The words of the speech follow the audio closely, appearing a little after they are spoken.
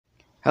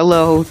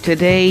Hello,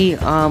 today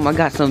I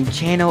got some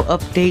channel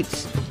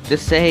updates to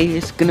say.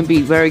 It's gonna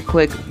be very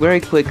quick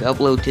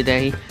upload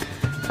today.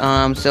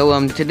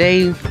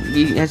 Today,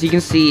 as you can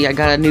see, I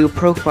got a new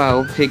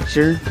profile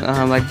picture.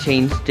 I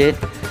changed it.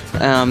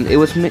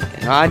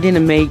 I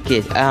didn't make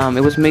it.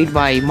 It was made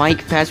by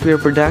Fazbear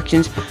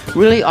Productions.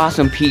 Really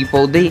awesome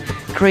people. They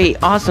create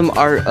awesome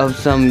art of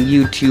some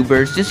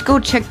YouTubers. Just go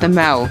check them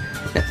out.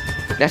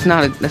 That's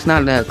not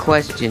a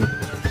question.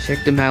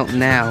 Check them out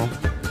now,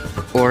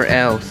 or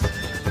else.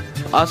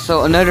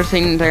 Also, another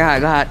thing that I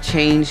got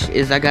changed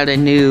is I got a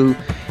new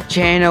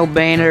channel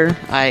banner.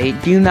 I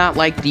do not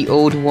like the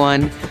old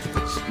one,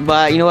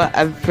 but you know what?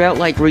 I felt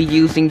like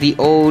reusing the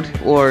old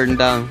or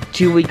the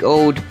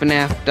 2-week-old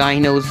FNAF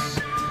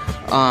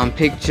Dinos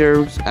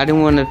pictures. I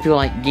didn't want to feel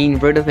like getting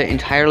rid of it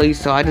entirely,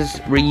 so I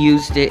just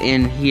reused it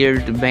in here,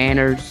 the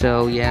banner.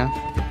 So yeah.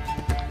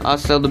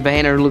 Also, the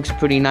banner looks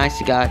pretty nice.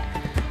 It got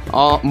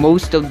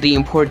most of the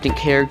important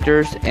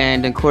characters,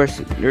 and of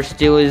course there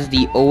still is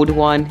the old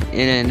one.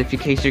 And if in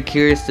case you're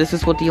curious, this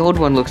is what the old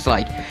one looks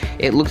like.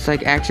 It looks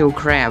like actual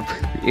crap.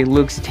 It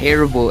looks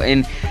terrible,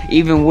 and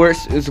even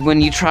worse is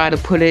when you try to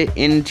put it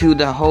into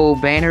the whole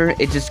banner,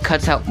 it just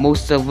cuts out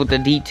most of the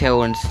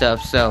detail and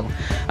stuff. So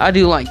I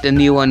do like the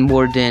new one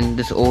more than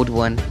this old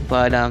one.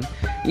 But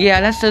yeah,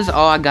 that's just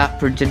all I got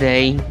for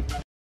today.